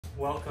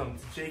Welcome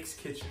to Jake's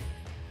Kitchen.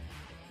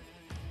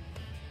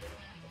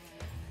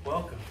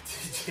 Welcome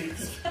to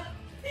Jake's.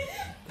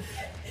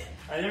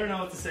 I never know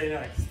what to say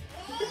next.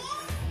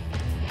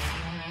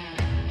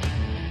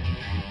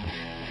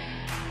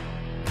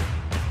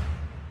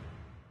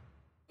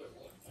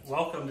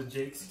 Welcome to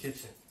Jake's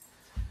Kitchen.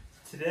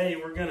 Today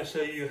we're going to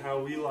show you how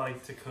we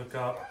like to cook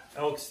up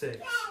elk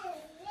steaks.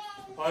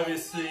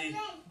 Obviously,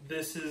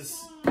 this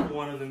is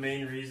one of the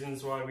main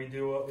reasons why we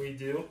do what we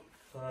do.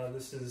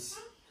 This is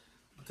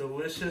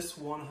delicious,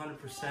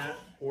 100%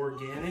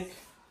 organic.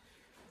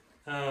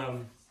 The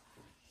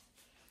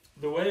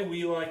way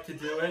we like to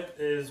do it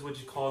is what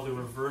you call the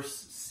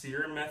reverse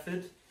sear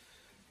method.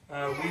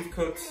 We've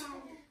cooked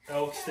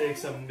elk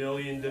steaks a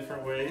million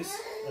different ways.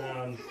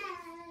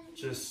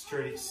 Just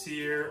straight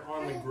sear,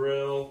 on the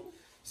grill,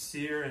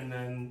 sear, and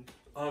then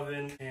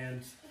oven.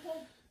 And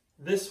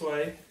this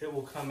way, it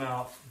will come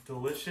out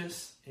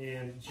delicious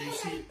and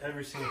juicy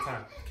every single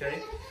time,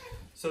 okay?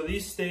 So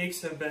these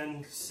steaks have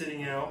been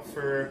sitting out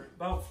for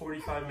about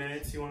 45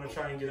 minutes. You want to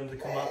try and get them to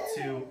come up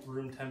to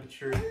room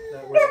temperature.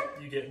 That way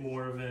you get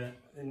more of an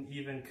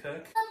even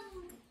cook.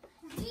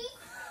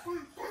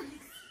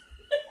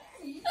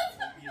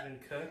 Even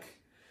cook.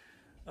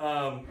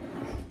 A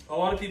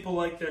lot of people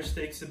like their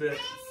steaks a bit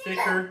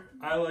thicker.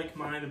 I like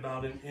mine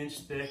about an inch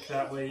thick.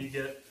 That way you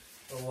get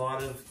a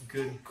lot of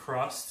good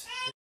crust.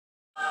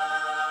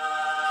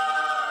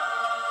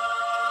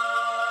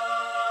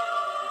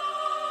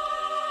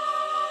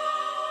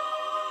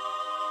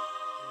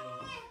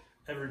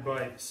 Every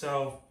bite.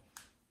 So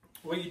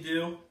what you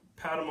do,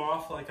 pat them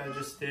off like I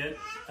just did.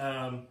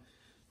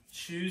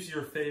 Choose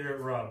your favorite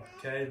rub,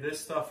 okay? This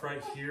stuff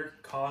right here,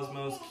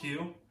 Cosmos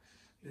Q,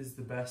 is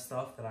the best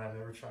stuff that I've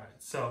ever tried.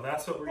 So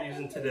that's what we're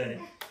using today.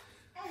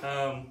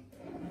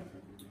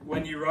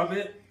 When you rub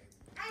it,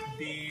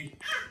 be,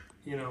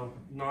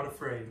 not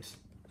afraid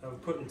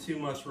of putting too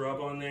much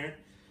rub on there,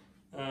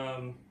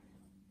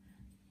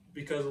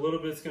 because a little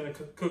bit's gonna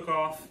cook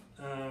off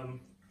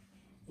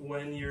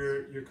when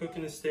you're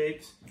cooking the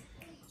steaks.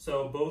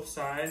 So both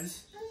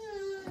sides,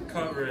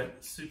 cover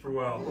it super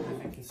well,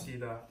 if you can see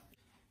that.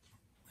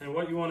 And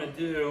what you want to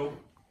do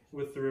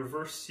with the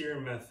reverse sear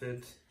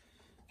method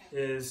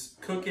is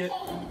cook it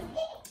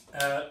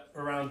at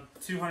around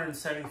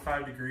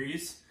 275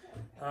 degrees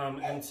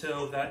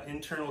until that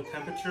internal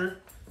temperature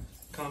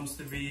comes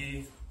to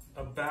be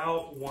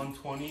about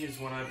 120 is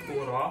when I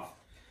pull it off.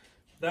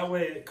 That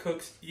way it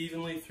cooks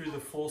evenly through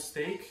the full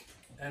steak,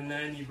 and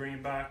then you bring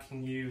it back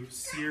and you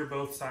sear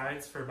both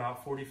sides for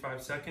about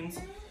 45 seconds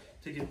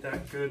to get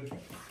that good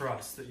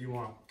crust that you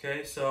want,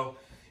 okay? So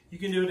you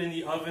can do it in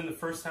the oven. The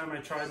first time I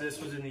tried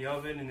this was in the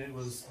oven and it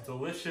was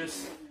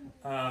delicious.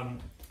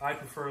 I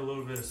prefer a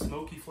little bit of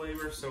smoky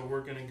flavor, so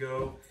we're gonna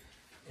go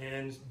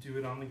and do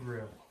it on the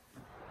grill.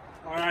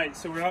 All right,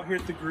 so we're out here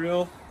at the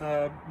grill.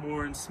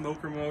 We're in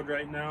smoker mode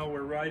right now.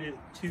 We're right at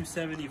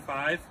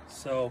 275,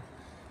 so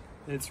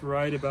it's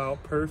right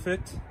about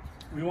perfect.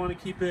 We wanna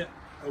keep it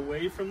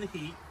away from the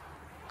heat,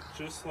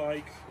 just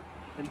like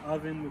an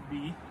oven would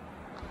be.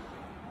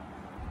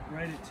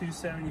 Right at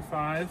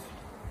 275.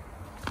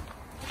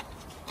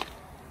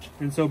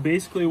 And so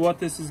basically what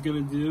this is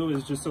going to do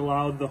is just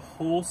allow the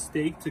whole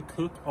steak to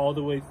cook all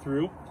the way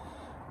through.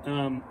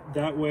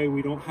 That way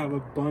we don't have a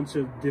bunch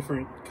of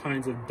different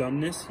kinds of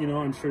doneness.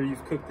 I'm sure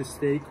you've cooked the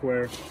steak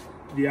where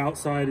the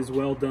outside is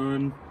well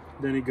done,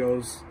 then it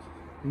goes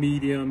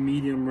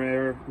medium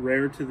rare,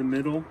 rare to the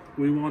middle.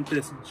 We want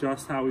this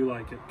just how we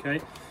like it,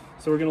 okay?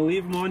 So we're gonna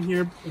leave them on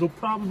here. It'll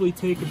probably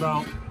take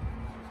about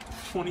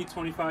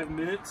 20-25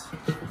 minutes.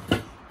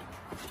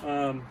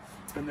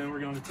 And then we're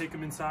going to take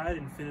them inside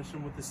and finish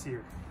them with the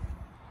sear.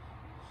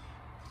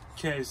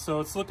 Okay, so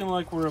it's looking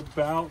like we're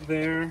about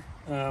there.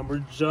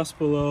 We're just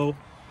below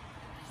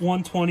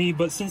 120,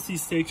 but since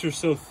these steaks are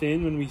so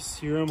thin, when we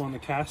sear them on the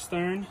cast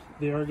iron,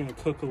 they are going to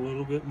cook a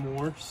little bit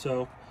more.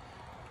 So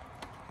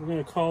we're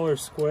going to call her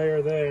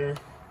square there.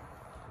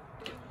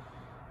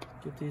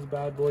 Get these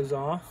bad boys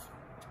off.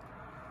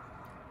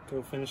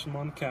 Go finish them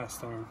on the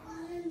cast iron.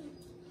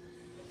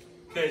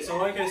 Okay, so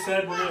like I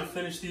said, we're going to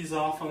finish these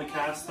off on the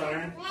cast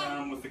iron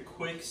with a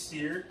quick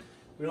sear.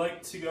 We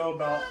like to go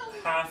about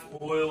half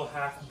oil,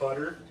 half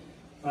butter.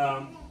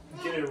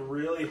 Get it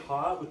really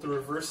hot with the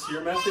reverse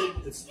sear method.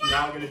 It's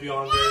not going to be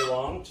on very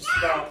long, just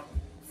about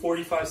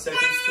 45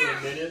 seconds to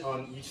a minute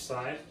on each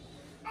side.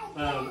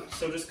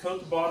 So just coat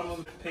the bottom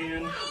of the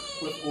pan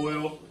with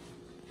oil.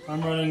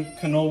 I'm running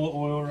canola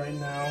oil right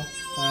now.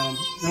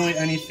 Really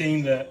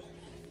anything that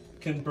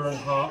can burn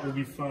hot will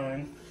be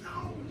fine.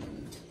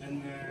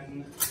 And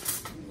then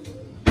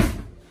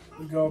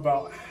we go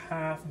about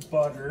half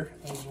butter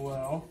as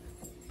well.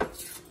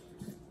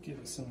 Give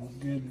it some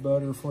good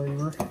butter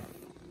flavor.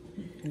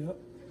 Yep.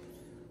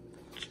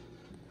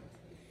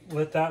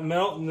 Let that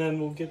melt and then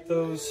we'll get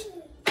those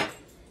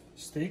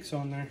steaks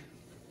on there.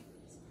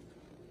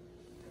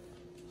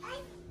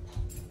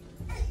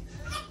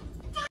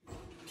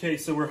 Okay,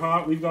 so we're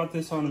hot. We've got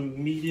this on a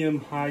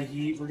medium-high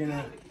heat. We're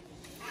gonna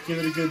give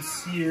it a good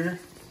sear.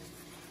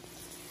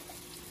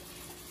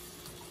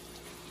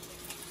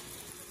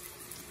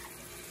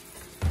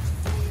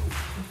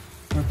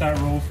 that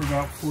roll for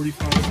about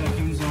 45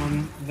 seconds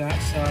on that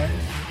side.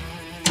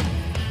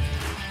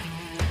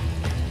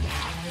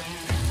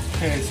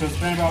 Okay, so it's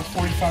been about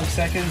 45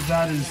 seconds.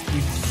 That is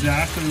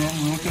exactly what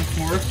we're looking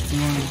for. We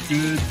want a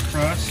good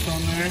crust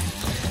on there.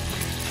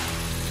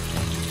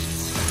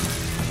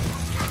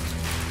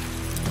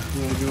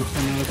 We're gonna go for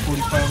another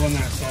 45 on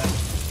that side.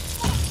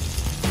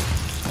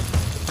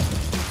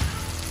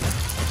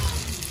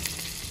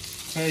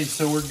 Okay,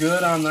 so we're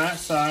good on that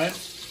side.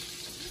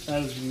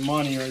 That is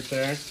money right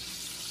there.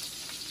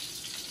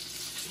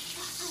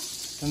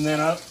 And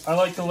then I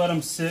like to let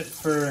them sit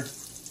for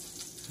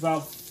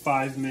about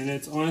 5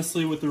 minutes.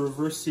 Honestly, with the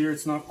reverse sear,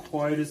 it's not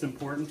quite as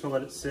important to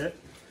let it sit,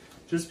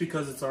 just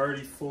because it's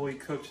already fully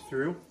cooked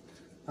through.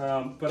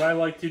 But I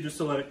like to just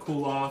to let it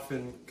cool off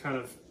and kind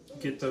of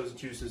get those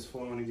juices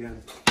flowing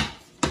again.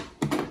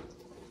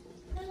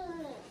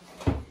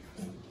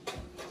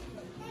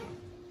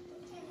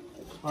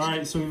 All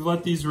right, so we've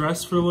let these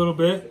rest for a little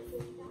bit.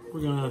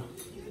 We're gonna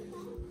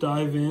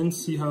dive in,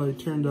 see how they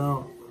turned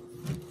out.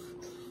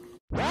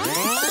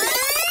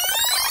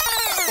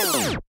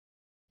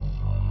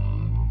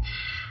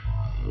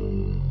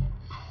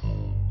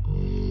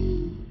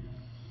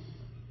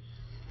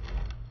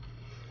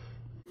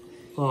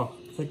 Oh,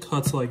 that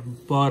cuts like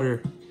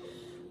butter.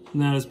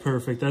 And that is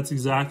perfect. That's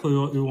exactly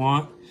what we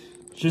want.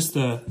 Just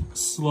a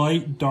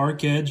slight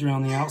dark edge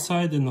around the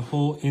outside, then the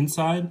whole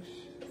inside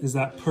is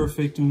that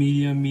perfect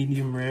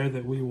medium rare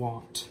that we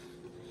want.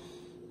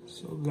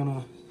 So we're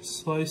gonna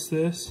slice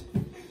this.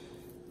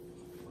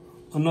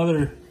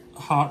 Another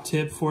hot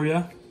tip for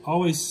you,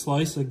 always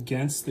slice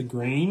against the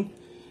grain.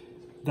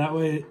 That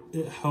way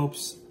it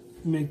helps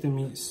make the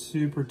meat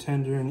super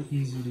tender and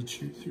easy to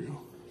chew through.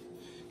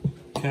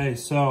 Okay,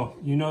 so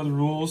you know the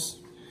rules.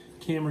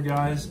 Camera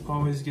guys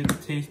always get the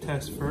taste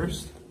test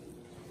first.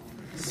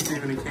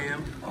 Steven and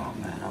Cam. Oh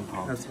man, I'm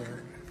pumped. That's all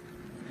right.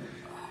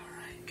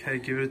 Okay,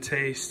 give it a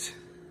taste.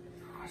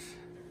 Gosh,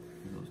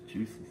 those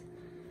juices.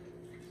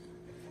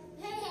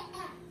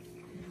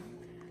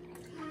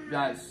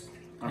 Guys,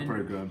 that's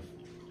pretty good.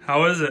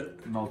 How is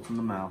it? Melts in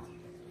the mouth.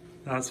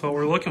 That's what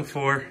we're looking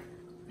for.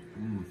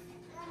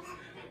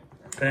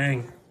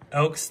 Bang.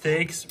 Elk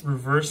steaks,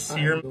 reverse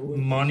sear,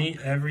 money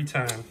every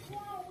time.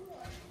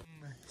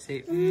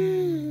 Say,